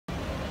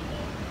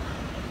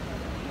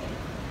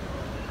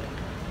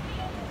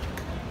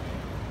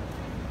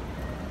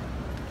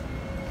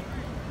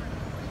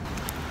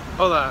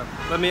Hola,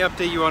 let me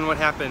update you on what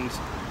happened.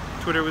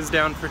 Twitter was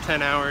down for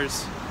 10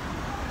 hours.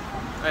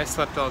 I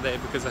slept all day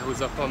because I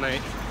was up all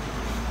night.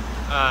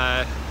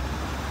 I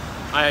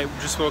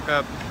just woke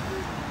up.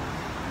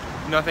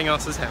 Nothing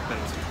else has happened.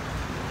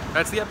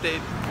 That's the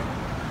update.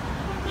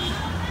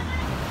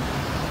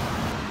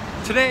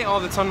 Today, all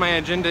that's on my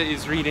agenda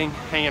is reading,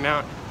 hanging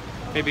out,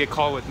 maybe a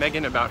call with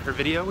Megan about her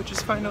video, which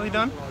is finally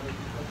done.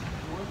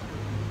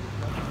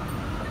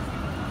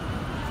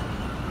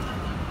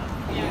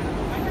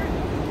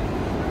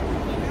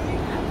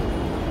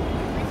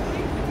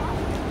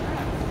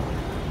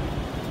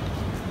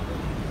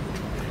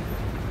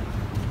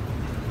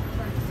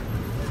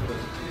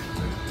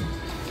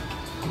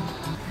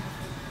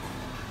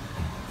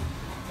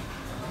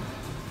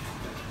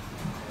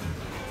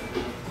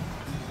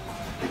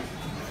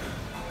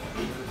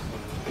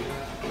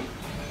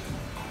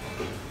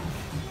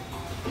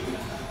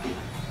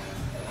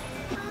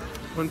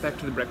 Went back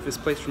to the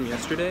breakfast place from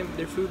yesterday.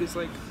 Their food is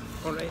like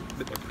alright,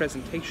 but their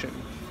presentation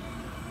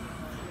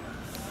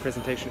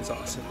is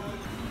awesome.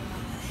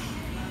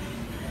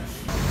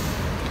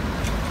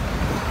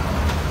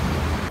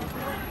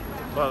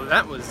 Well,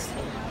 that was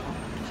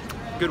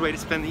a good way to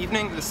spend the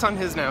evening. The sun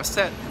has now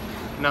set,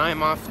 and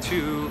I'm off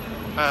to,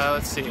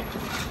 let's see,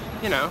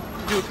 you know,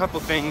 do a couple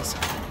things.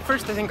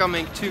 First, I think I'll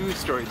make 2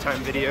 story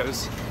time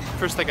videos.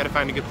 First, I gotta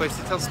find a good place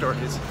to tell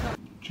stories.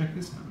 Check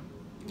this out.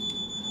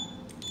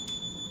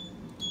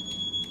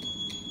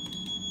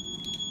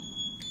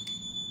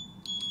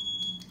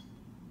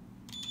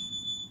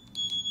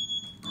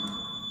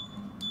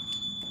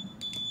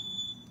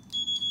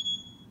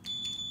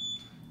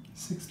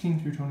 (16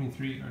 through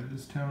 23 are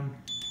this town,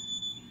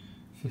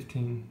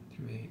 15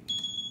 through 8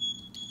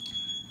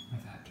 are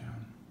that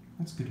town.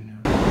 That's good to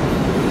know.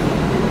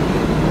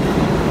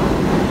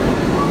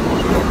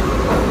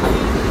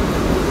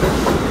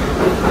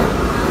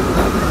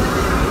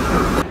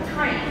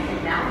 Train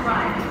is now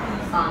arriving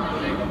on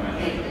the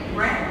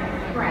Express.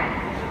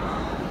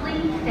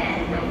 Please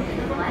stand next to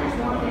the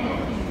platform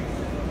edge.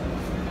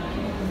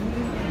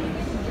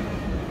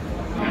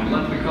 And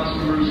let the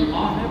customers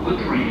off the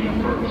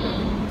train first.